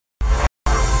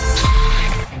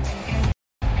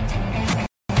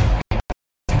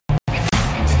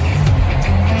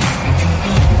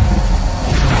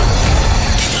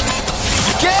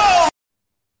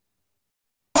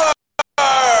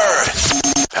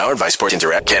Powered by Sports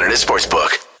Interact Canada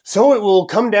Sportsbook. So it will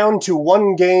come down to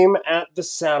one game at the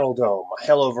Saddledome.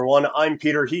 Hello, everyone. I'm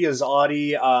Peter. He is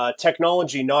Audie.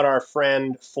 Technology, not our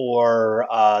friend for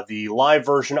the live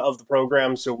version of the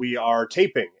program, so we are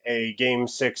taping a Game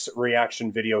 6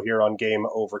 reaction video here on Game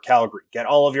Over Calgary. Get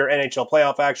all of your NHL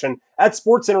playoff action at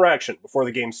Sports Interaction before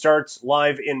the game starts,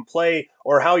 live in play,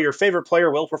 or how your favorite player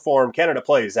will perform. Canada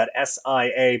plays at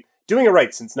SIA. Doing it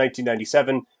right since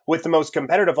 1997. With the most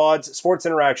competitive odds, Sports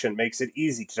Interaction makes it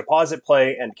easy to deposit,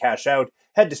 play, and cash out.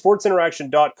 Head to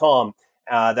sportsinteraction.com.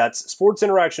 That's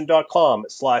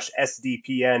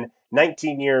sportsinteraction.com/SDPN.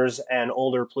 19 years and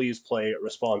older, please play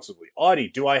responsibly. Audie,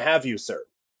 do I have you, sir?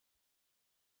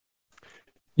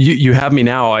 You have me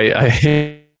now. I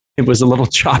it was a little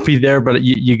choppy there, but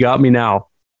you got me now.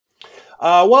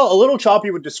 Well, a little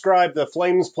choppy would describe the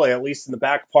Flames play, at least in the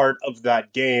back part of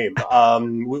that game.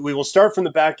 We will start from the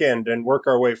back end and work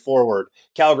our way forward.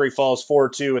 Calgary falls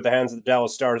 4-2 at the hands of the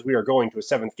Dallas Stars. We are going to a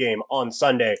seventh game on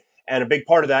Sunday, and a big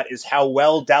part of that is how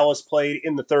well Dallas played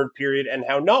in the third period and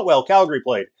how not well Calgary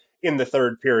played in the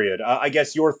third period. I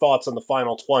guess your thoughts on the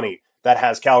final 20 that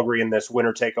has Calgary in this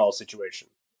winner-take-all situation.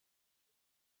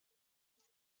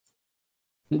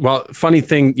 Well, funny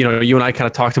thing, you and I kind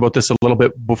of talked about this a little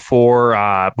bit before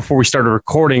we started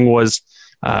recording. Was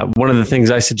one of the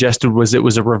things I suggested was it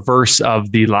was a reverse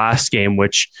of the last game,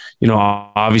 which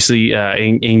obviously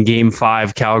in Game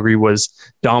 5, Calgary was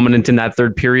dominant in that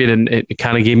third period, and it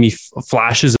kind of gave me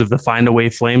flashes of the Find a Way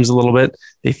Flames a little bit.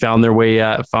 They found their way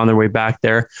back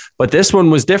there, but this one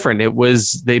was different. It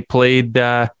was they played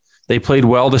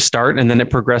well to start, and then it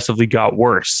progressively got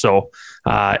worse. So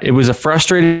it was a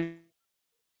frustrating.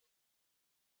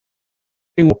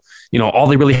 All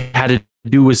they really had to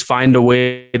do was find a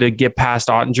way to get past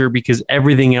Oettinger, because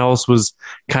everything else was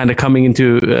kind of falling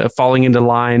into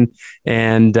line,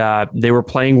 and they were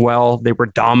playing well. They were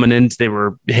dominant. They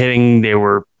were hitting. They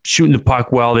were shooting the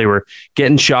puck well. They were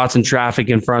getting shots in traffic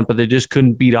in front, but they just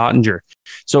couldn't beat Oettinger.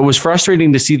 So it was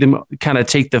frustrating to see them kind of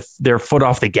take their foot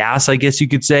off the gas, I guess you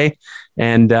could say.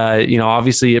 And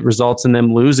obviously it results in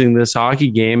them losing this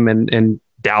hockey game, and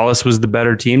Dallas was the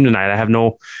better team tonight. I have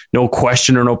no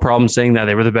question or no problem saying that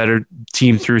they were the better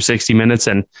team through 60 minutes,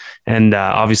 and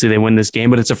obviously they win this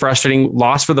game. But it's a frustrating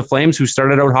loss for the Flames, who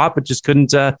started out hot but just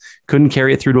couldn't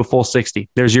carry it through to a full 60.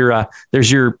 There's your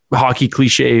hockey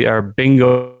cliche or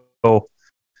bingo.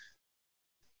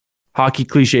 Hockey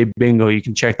cliche bingo. You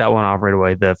can check that one off right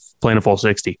away. The playing a full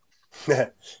 60.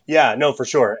 Yeah, no, for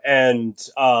sure. And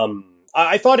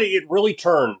I thought it really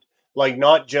turned, like,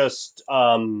 not just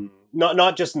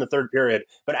not just in the third period,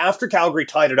 but after Calgary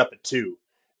tied it up at 2,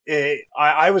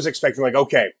 I was expecting, like,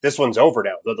 okay, this one's over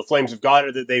now. The Flames have got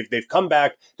it. They've come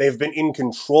back. They've been in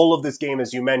control of this game,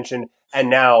 as you mentioned, and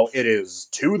now it is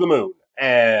to the moon.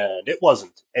 And it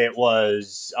wasn't. It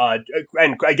was,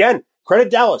 and again, credit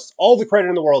Dallas. All the credit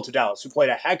in the world to Dallas, who played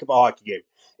a heck of a hockey game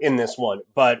in this one.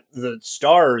 But the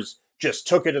Stars just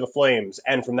took it to the Flames,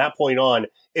 and from that point on,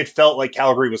 it felt like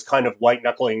Calgary was kind of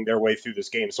white-knuckling their way through this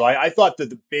game. So I thought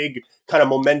that the big kind of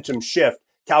momentum shift,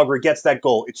 Calgary gets that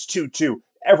goal, it's 2-2.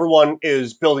 Everyone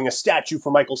is building a statue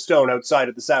for Michael Stone outside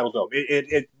of the Saddledome.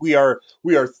 We are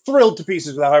thrilled to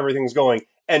pieces with how everything's going,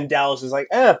 and Dallas is like,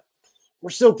 we're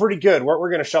still pretty good.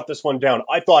 We're going to shut this one down.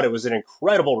 I thought it was an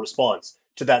incredible response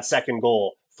to that second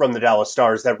goal from the Dallas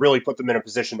Stars that really put them in a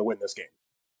position to win this game.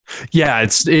 Yeah,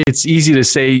 it's easy to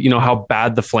say, how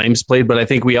bad the Flames played, but I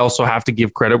think we also have to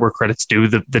give credit where credit's due.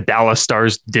 The Dallas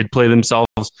Stars did play themselves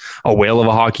a whale of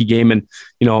a hockey game. And,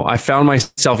 I found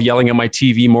myself yelling at my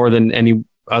TV more than any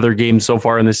other game so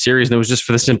far in this series. And it was just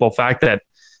for the simple fact that,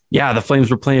 yeah, the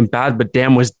Flames were playing bad, but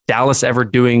damn, was Dallas ever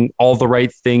doing all the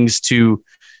right things to,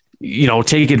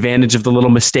 take advantage of the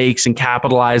little mistakes and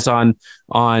capitalize on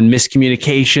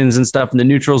miscommunications and stuff in the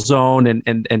neutral zone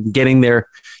and getting there.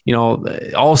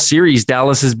 All series,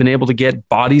 Dallas has been able to get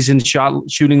bodies in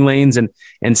shooting lanes and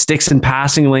sticks in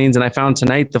passing lanes. And I found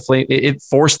tonight it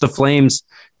forced the Flames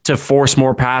to force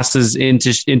more passes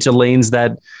into lanes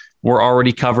that were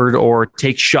already covered, or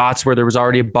take shots where there was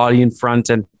already a body in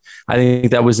front. And I think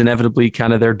that was inevitably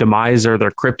kind of their demise, or their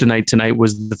kryptonite tonight,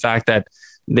 was the fact that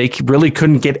they really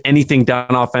couldn't get anything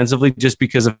done offensively just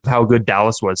because of how good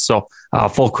Dallas was. So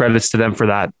full credits to them for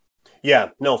that. Yeah,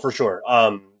 no, for sure.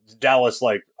 Dallas,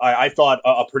 I thought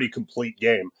a pretty complete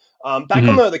game. Back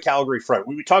on the Calgary front,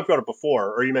 we talked about it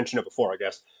before, or you mentioned it before, I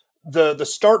guess. The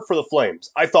start for the Flames,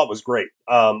 I thought was great.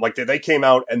 They came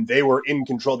out and they were in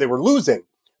control. They were losing,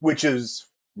 which is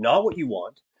not what you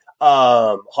want.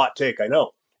 Hot take, I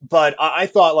know. But I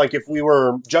thought, if we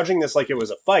were judging this like it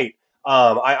was a fight,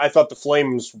 I thought the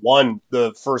Flames won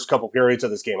the first couple periods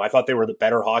of this game. I thought they were the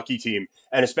better hockey team,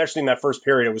 and especially in that first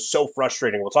period, it was so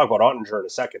frustrating. We'll talk about Ottinger in a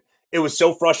second. It was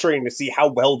so frustrating to see how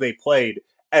well they played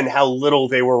and how little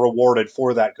they were rewarded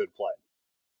for that good play.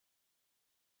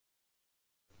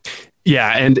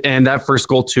 Yeah, and that first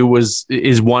goal too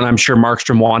is one I'm sure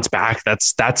Markstrom wants back.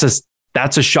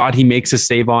 That's a shot he makes a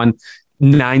save on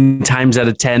 9 times out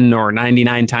of 10 or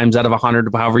 99 times out of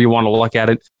 100, however you want to look at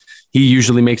it. He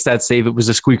usually makes that save. It was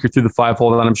a squeaker through the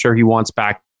 5-hole that I'm sure he wants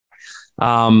back.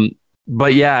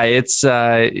 But yeah, it's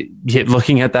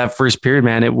looking at that first period,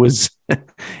 man, it was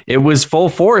it was full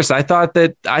force. I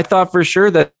thought for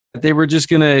sure that they were just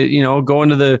gonna, go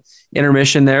into the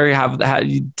intermission there.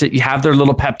 You have their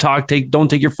little pep talk. Don't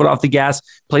take your foot off the gas.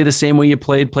 Play the same way you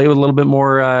played. Play with a little bit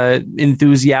more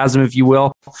enthusiasm, if you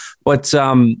will. But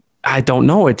I don't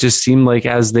know. It just seemed like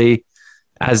as they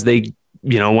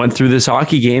went through this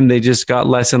hockey game, they just got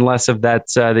less and less of that.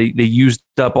 They used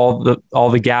up all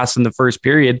the gas in the first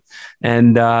period,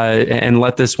 and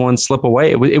let this one slip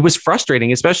away. It was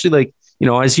frustrating, especially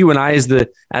as you and I as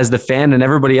the fan and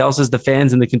everybody else as the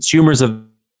fans and the consumers of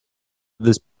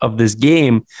this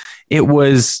game. It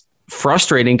was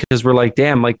frustrating because we're like,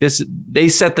 damn, like this, they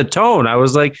set the tone. I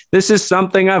was like, this is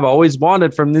something I've always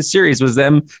wanted from this series, was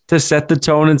them to set the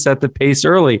tone and set the pace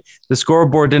early. The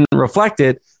scoreboard didn't reflect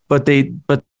it, but they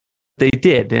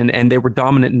did, and they were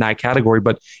dominant in that category.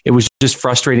 But it was just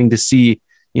frustrating to see,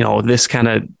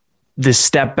 this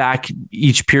step back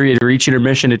each period or each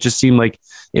intermission. It just seemed like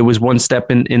it was one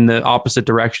step in the opposite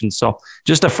direction. So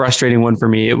just a frustrating one for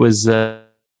me. It was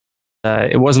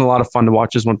it wasn't a lot of fun to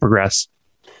watch this one progress.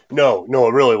 No,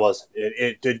 it really wasn't.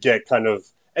 It did get kind of,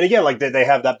 and again, like they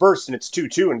have that burst and it's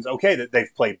 2-2, and it's okay that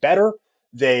they've played better.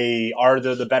 They are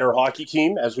the better hockey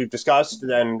team, as we've discussed,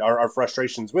 and our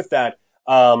frustrations with that.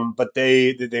 But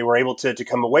they were able to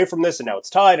come away from this, and now it's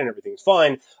tied and everything's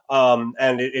fine.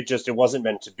 And it wasn't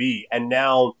meant to be. And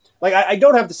now, like, I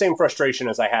don't have the same frustration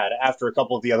as I had after a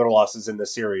couple of the other losses in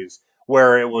this series,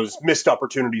 where it was missed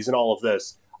opportunities and all of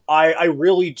this. I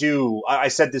really do. I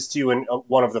said this to you in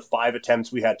one of the 5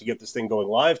 attempts we had to get this thing going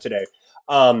live today.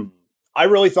 I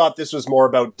really thought this was more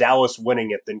about Dallas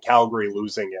winning it than Calgary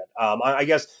losing it. I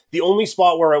guess the only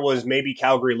spot where it was maybe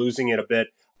Calgary losing it a bit,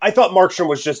 I thought Markstrom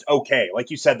was just okay. Like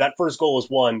you said, that first goal was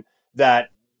one that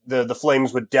the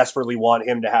Flames would desperately want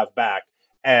him to have back.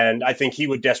 And I think he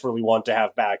would desperately want to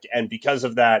have back. And because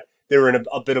of that, they were in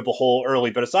a bit of a hole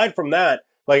early. But aside from that,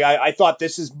 like I thought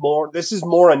this is more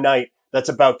a night that's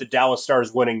about the Dallas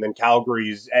Stars winning than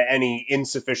Calgary's any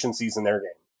insufficiencies in their game.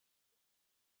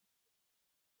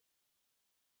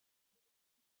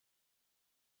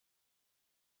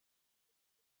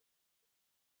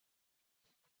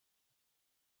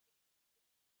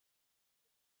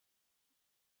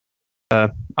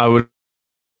 I would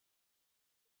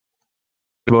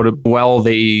about it. Well,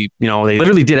 they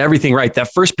literally did everything right.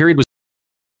 That first period was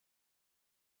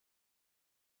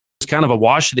kind of a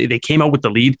wash. They came out with the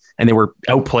lead and they were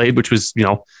outplayed, which was,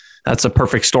 that's a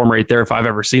perfect storm right there if I've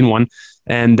ever seen one.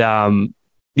 And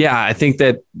I think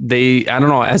that I don't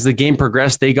know, as the game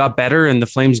progressed, they got better and the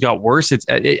Flames got worse.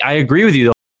 I agree with you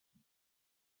though.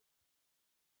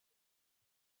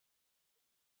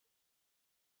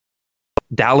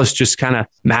 Dallas just kind of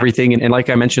everything. And like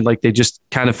I mentioned, like they just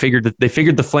kind of figured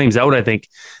the Flames out, I think,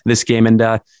 this game. And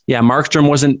Markstrom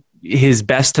wasn't his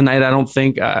best tonight, I don't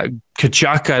think.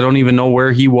 Tkachuk, I don't even know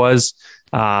where he was.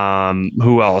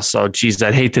 Who else? Oh, geez,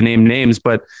 I'd hate to name names,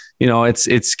 but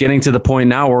it's getting to the point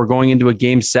now where we're going into a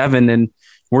game 7 and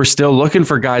we're still looking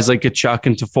for guys like Tkachuk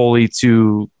and Toffoli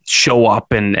to show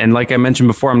up. And like I mentioned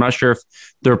before, I'm not sure if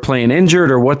they're playing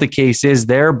injured or what the case is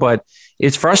there, but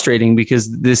it's frustrating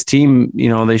because this team,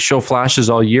 they show flashes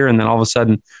all year, and then all of a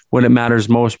sudden, when it matters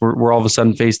most, we're all of a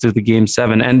sudden faced with the game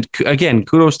 7. And again,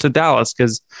 kudos to Dallas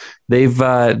because they've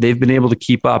been able to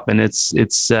keep up, and it's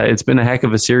been a heck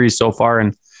of a series so far.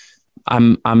 And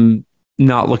I'm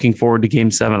not looking forward to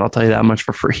game 7. I'll tell you that much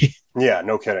for free. Yeah,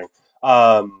 no kidding.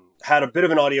 Had a bit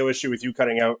of an audio issue with you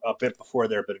cutting out a bit before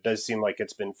there, but it does seem like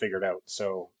it's been figured out.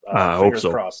 So fingers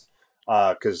crossed.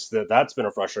 Because that's been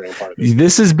a frustrating part of this.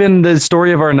 This has been the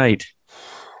story of our night.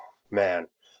 Man.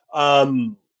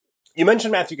 You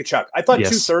mentioned Matthew Tkachuk. I thought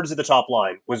 2/3 of the top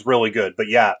line was really good. But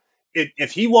yeah,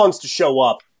 if he wants to show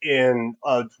up in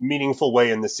a meaningful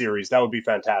way in the series, that would be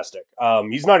fantastic.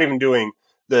 He's not even doing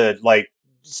the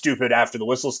stupid after the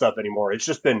whistle stuff anymore. It's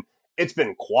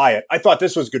been quiet. I thought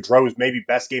this was Gaudreau's maybe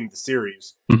best game of the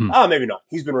series. Mm-hmm. Maybe not.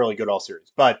 He's been really good all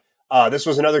series. But this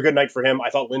was another good night for him. I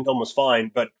thought Lindholm was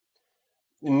fine, but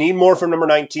need more from number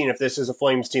 19 if this is a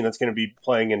Flames team that's going to be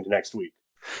playing into next week.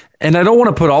 And I don't want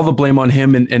to put all the blame on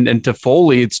him and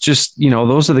Toffoli. It's just,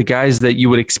 those are the guys that you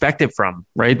would expect it from,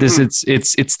 right? It's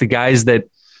the guys that,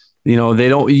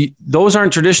 those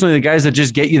aren't traditionally the guys that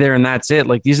just get you there and that's it.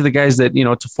 Like, these are the guys that,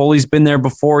 Toffoli's been there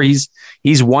before. He's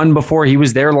won before. He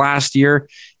was there last year.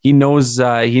 He knows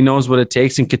what it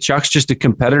takes. And Tkachuk's just a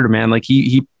competitor, man. Like,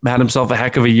 he had himself a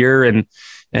heck of a year, and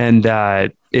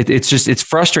it's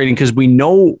frustrating because we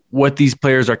know what these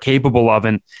players are capable of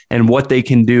and what they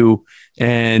can do.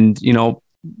 And,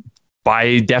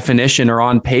 by definition or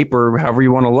on paper, however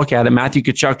you want to look at it, Matthew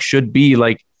Tkachuk should be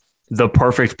like the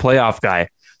perfect playoff guy.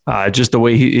 Just the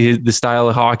way the style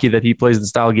of hockey that he plays, the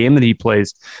style of game that he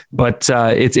plays. But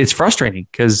it's frustrating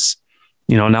because,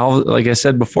 now, like I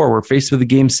said before, we're faced with a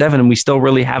Game 7 and we still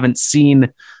really haven't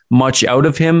seen much out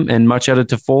of him and much out of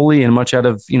Toffoli and much out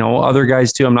of, other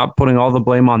guys too. I'm not putting all the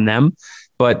blame on them,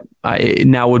 but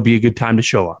now would be a good time to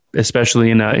show up,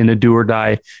 especially in a do or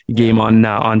die game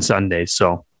on Sunday.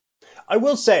 So. I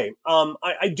will say,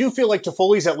 I do feel like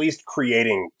Toffoli's at least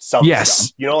creating some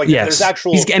stuff. There's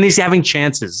actual... He's having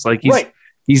chances. Like,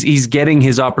 he's getting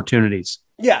his opportunities.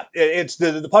 Yeah, it's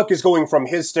the puck is going from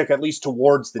his stick at least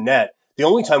towards the net. The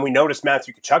only time we noticed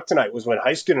Matthew Tkachuk tonight was when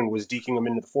Heiskanen was deking him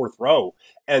into the fourth row,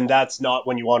 and that's not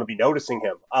when you want to be noticing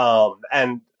him.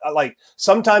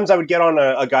 Sometimes I would get on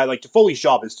a guy like Toffoli's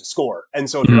job is to score, and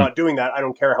so if you're not doing that, I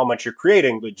don't care how much you're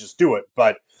creating, but just do it.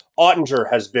 But Ottinger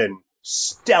has been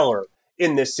stellar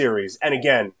in this series, and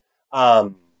again,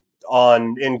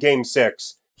 in Game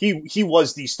 6, he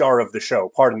was the star of the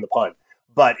show. Pardon the pun.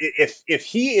 But if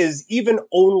he is even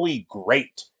only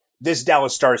great, this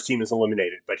Dallas Stars team is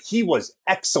eliminated. But he was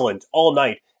excellent all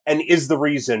night, and is the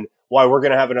reason why we're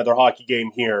going to have another hockey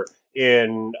game here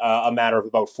in a matter of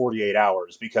about 48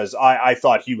 hours. Because I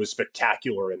thought he was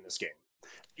spectacular in this game.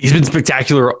 He's been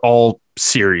spectacular all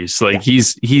series. Like,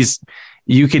 he's.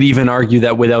 You could even argue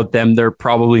that without them, they're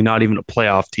probably not even a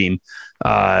playoff team.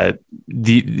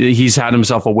 He's had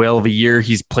himself a whale of a year.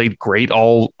 He's played great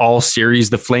all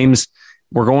series. The Flames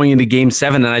were going into Game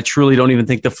 7, and I truly don't even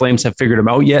think the Flames have figured him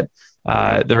out yet.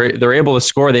 They're able to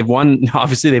score. They've won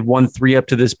 3 up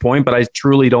to this point, but I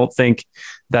truly don't think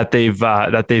that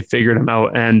they've figured him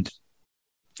out. And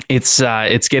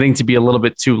it's getting to be a little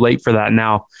bit too late for that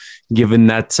now, given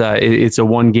that it's a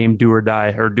one game do or die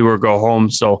or do or go home.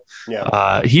 So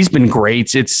he's been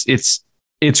great.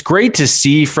 It's great to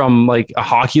see from like a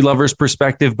hockey lover's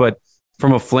perspective, but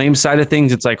from a Flame side of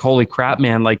things, it's like, holy crap,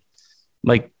 man. Like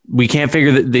we can't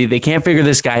figure that they can't figure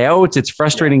this guy out. It's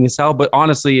frustrating as hell, but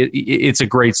honestly, it's a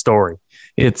great story.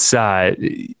 It's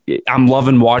I'm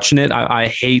loving watching it. I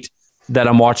hate that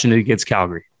I'm watching it against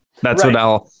Calgary. That's what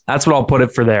I'll put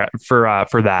it for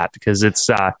that, because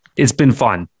it's been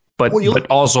fun. But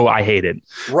also I hate it.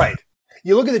 Right.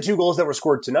 You look at the 2 goals that were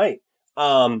scored tonight.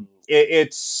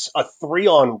 It's a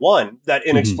 3-on-1 that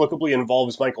inexplicably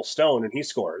involves Michael Stone, and he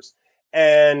scores.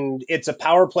 And it's a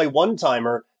power play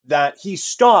one-timer that he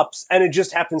stops, and it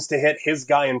just happens to hit his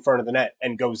guy in front of the net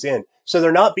and goes in. So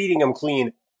they're not beating him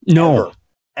clean. No. Ever.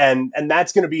 And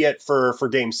that's going to be it for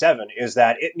Game 7, is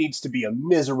that it needs to be a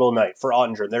miserable night for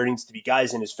Ottinger. There needs to be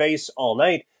guys in his face all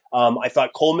night. I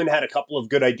thought Coleman had a couple of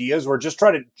good ideas. We're just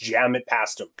trying to jam it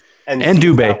past him. And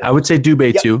Dubé. I would say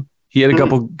Dubé too. He had a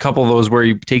couple of those where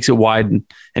he takes it wide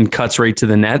and cuts right to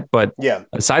the net. But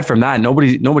aside from that,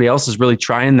 nobody else is really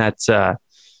trying that. I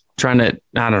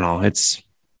don't know.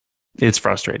 It's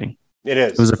frustrating. It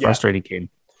is. It was a frustrating game.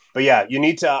 But you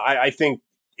need to. I think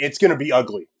it's going to be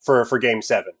ugly for Game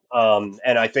 7.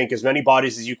 And I think as many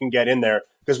bodies as you can get in there,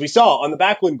 because we saw on the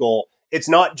Backlund goal, it's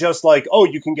not just like, oh,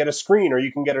 you can get a screen or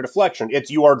you can get a deflection.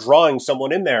 It's you are drawing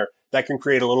someone in there that can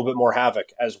create a little bit more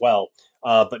havoc as well.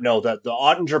 But no, the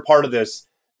Ottinger part of this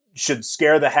should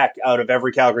scare the heck out of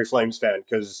every Calgary Flames fan,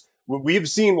 because we've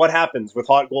seen what happens with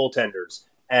hot goaltenders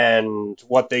and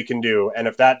what they can do. And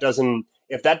if that doesn't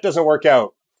work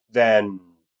out, then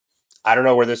I don't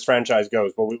know where this franchise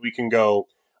goes. But we can go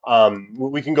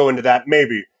into that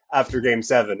maybe after Game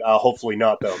 7. Hopefully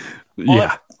not, though.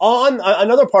 Yeah. On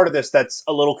another part of this that's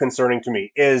a little concerning to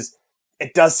me is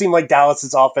it does seem like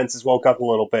Dallas's offense has woke up a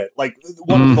little bit. Like,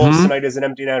 one of the goals tonight is an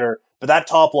empty netter, but that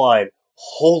top line,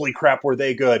 holy crap, were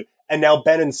they good. And now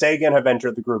Ben and Sagan have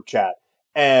entered the group chat.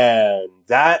 And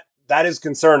that is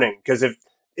concerning, because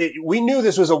we knew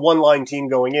this was a one-line team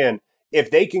going in. If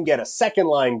they can get a second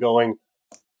line going,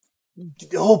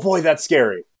 oh boy, that's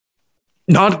scary.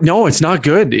 No, it's not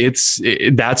good.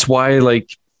 That's why, like,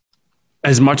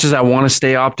 as much as I want to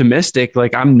stay optimistic,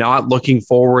 like, I'm not looking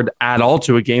forward at all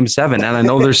to a Game 7. And I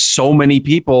know there's so many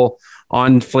people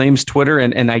on Flames Twitter,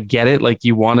 and I get it. Like,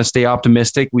 you want to stay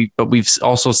optimistic. But we've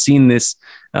also seen this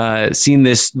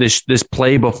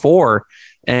play before,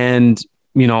 and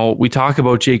we talk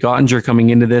about Jake Ottinger coming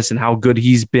into this and how good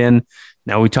he's been.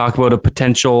 Now we talk about a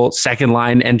potential second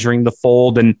line entering the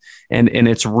fold, and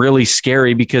it's really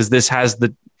scary because this has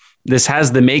the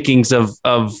makings of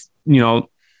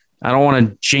I don't want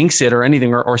to jinx it or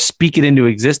anything or speak it into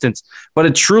existence, but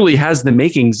it truly has the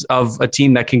makings of a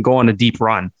team that can go on a deep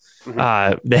run.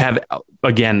 Mm-hmm. They have,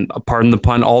 again, pardon the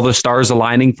pun, all the stars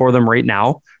aligning for them right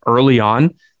now early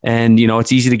on. And,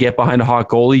 it's easy to get behind a hot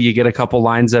goalie. You get a couple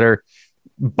lines that are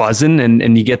buzzing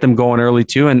and you get them going early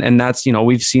too. And that's,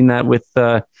 we've seen that with,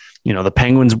 the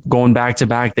Penguins going back to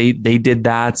back. They did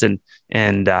that.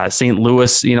 And St.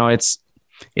 Louis,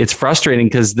 it's frustrating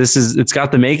because it's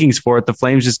got the makings for it. The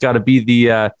Flames just got to be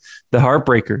the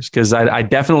heartbreakers, because I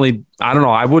definitely, I don't know,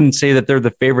 I wouldn't say that they're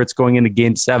the favorites going into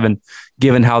Game 7,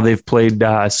 given how they've played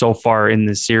so far in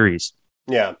this series.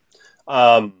 Yeah.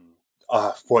 I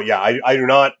do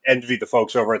not envy the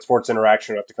folks over at Sports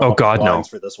Interaction who have to come up with lines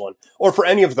for this one, or for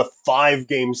any of the 5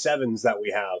 Game 7s that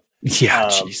we have. Yeah,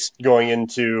 going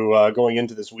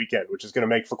into this weekend, which is going to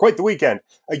make for quite the weekend.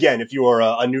 Again, if you are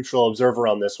a neutral observer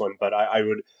on this one, but I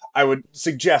would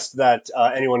suggest that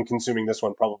anyone consuming this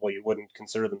one probably wouldn't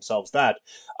consider themselves that.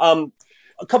 A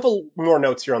couple more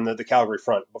notes here on the Calgary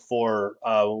front before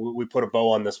we put a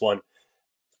bow on this one.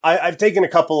 I've taken a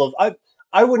couple of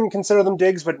I wouldn't consider them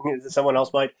digs, but someone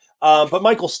else might. But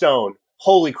Michael Stone,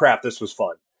 holy crap, this was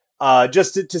fun.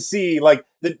 Just to see, like,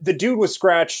 the dude was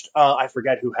scratched, I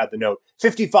forget who had the note,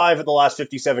 55 of the last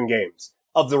 57 games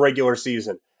of the regular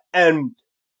season. And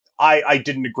I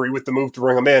didn't agree with the move to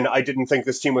bring him in. I didn't think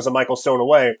this team was a Michael Stone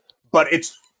away, but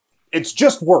it's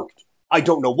just worked. I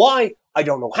don't know why, I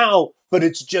don't know how, but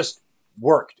it's just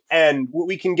worked. And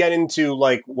we can get into,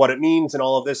 like, what it means and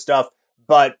all of this stuff,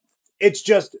 but it's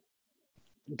just,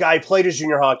 guy played his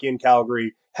junior hockey in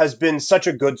Calgary, has been such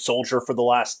a good soldier for the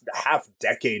last half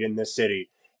decade in this city,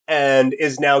 and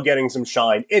is now getting some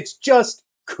shine. It's just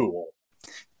cool.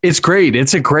 It's great.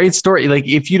 It's a great story. Like,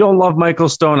 if you don't love Michael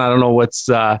Stone, I don't know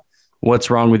what's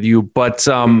wrong with you, but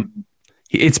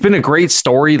it's been a great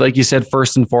story, like you said,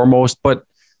 first and foremost, but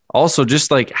also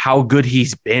just like how good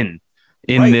he's been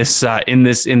in in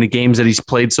the games that he's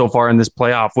played so far in this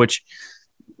playoff, which,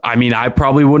 I mean, I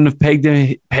probably wouldn't have pegged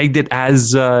it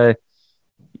as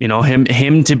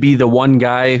him to be the one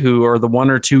guy or the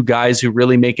one or two guys who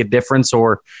really make a difference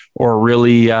or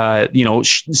really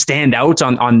stand out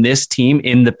on this team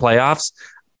in the playoffs.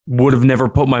 Would have never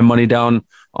put my money down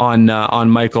on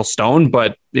Michael Stone,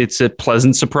 but it's a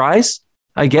pleasant surprise,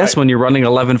 I guess, when you're running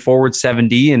 11 forward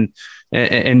 7D and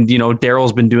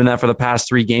Daryl's been doing that for the past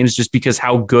 3 games just because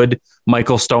how good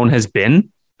Michael Stone has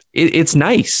been. It's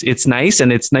nice. It's nice.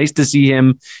 And it's nice to see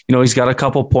him. He's got a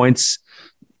couple points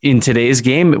in today's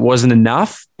game. It wasn't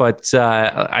enough, but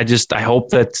I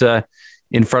hope that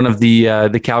in front of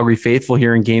the Calgary faithful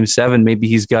here in Game 7, maybe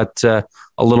he's got a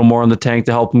little more in the tank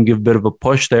to help him give a bit of a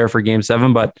push there for Game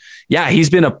 7. But yeah, he's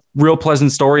been a real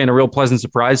pleasant story and a real pleasant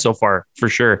surprise so far, for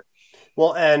sure.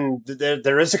 Well, and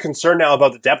there is a concern now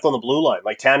about the depth on the blue line.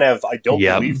 Like, Tanev, I don't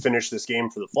believe finished this game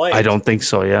for the Flames. I don't think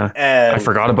so. Yeah, and I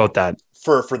forgot about that.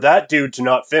 For that dude to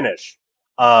not finish,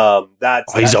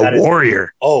 he's a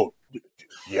warrior.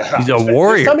 Yeah, he's a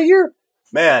warrior. This time of year,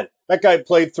 man, that guy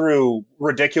played through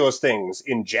ridiculous things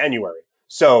in January.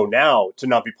 So now to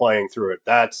not be playing through it,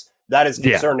 that is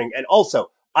concerning. Yeah. And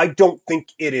also, I don't think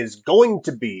it is going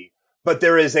to be, but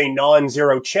there is a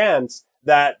non-zero chance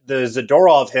that the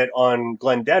Zadorov hit on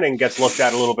Glendening gets looked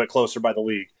at a little bit closer by the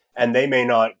league, and they may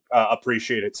not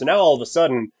appreciate it. So now all of a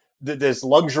sudden, this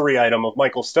luxury item of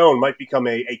Michael Stone might become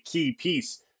a key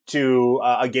piece to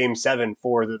a Game 7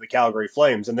 for the Calgary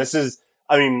Flames. And this is,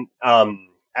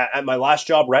 at my last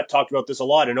job, Rhett talked about this a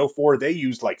lot. In 2004, they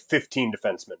used like 15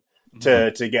 defensemen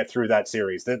to get through that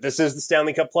series. This is the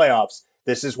Stanley Cup playoffs.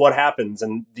 This is what happens.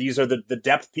 And these are the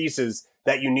depth pieces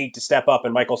that you need to step up.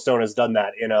 And Michael Stone has done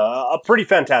that in a pretty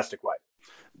fantastic way.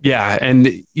 Yeah.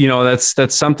 And,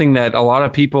 that's something that a lot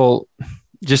of people,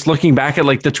 just looking back at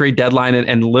like the trade deadline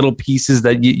and little pieces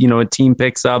that, a team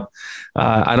picks up.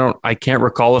 I can't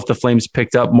recall if the Flames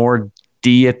picked up more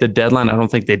D at the deadline. I don't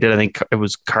think they did. I think it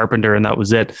was Carpenter and that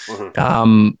was it.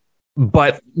 Mm-hmm.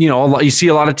 But you see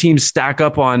a lot of teams stack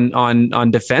up on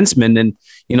defensemen and,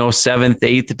 7th,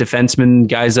 8th defensemen,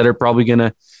 guys that are probably going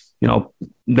to,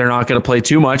 they're not going to play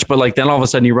too much, but like then all of a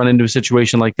sudden you run into a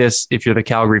situation like this. If you're the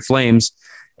Calgary Flames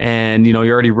and, you're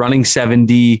already running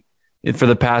 7D for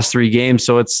the past 3 games.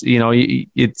 So it's,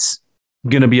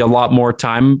 going to be a lot more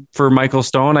time for Michael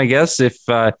Stone, I guess, if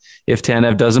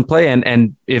Tanev doesn't play,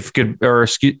 and if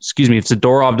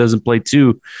Zadorov doesn't play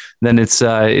too, then it's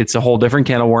a whole different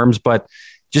can of worms. But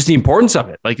just the importance of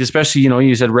it, like especially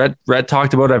you said Rhett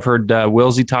talked about it. I've heard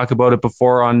Wilsey talk about it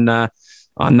before on that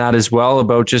as well,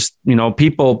 about just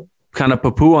people kind of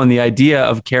poo-poo on the idea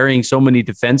of carrying so many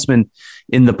defensemen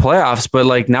in the playoffs. But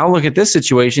like now look at this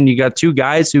situation. You got two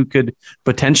guys who could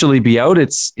potentially be out.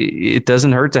 It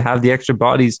doesn't hurt to have the extra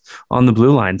bodies on the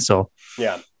blue line. So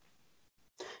yeah,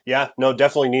 no,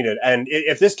 definitely needed. And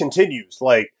if this continues,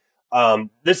 like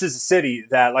this is a city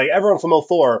that like everyone from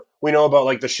 04, we know about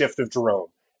like the shift of Jerome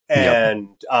and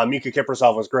Mika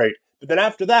Kiprasov was great. But then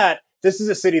after that, this is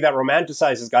a city that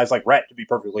romanticizes guys like Rhett, to be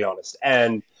perfectly honest.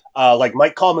 And like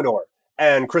Mike Commodore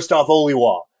and Christophe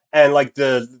Oliwa and like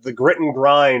the grit and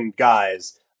grind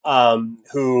guys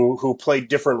who played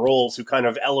different roles, who kind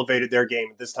of elevated their game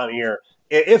at this time of year.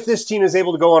 If this team is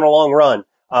able to go on a long run,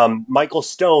 Michael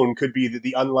Stone could be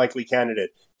the unlikely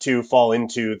candidate to fall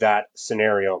into that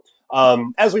scenario.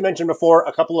 As we mentioned before,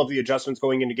 a couple of the adjustments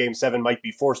going into Game 7 might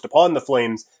be forced upon the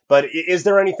Flames, but is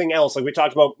there anything else? Like we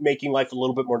talked about making life a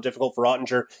little bit more difficult for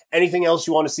Ottinger. Anything else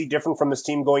you want to see different from this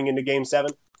team going into Game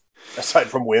 7? Aside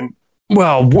from win?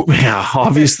 Well, yeah,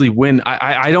 obviously win.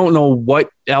 I don't know what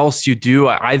else you do.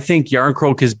 I think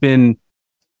Järnkrok has been,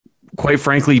 quite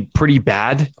frankly, pretty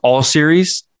bad all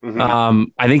series.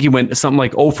 Mm-hmm. I think he went something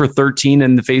like 0 for 13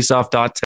 in the faceoff dot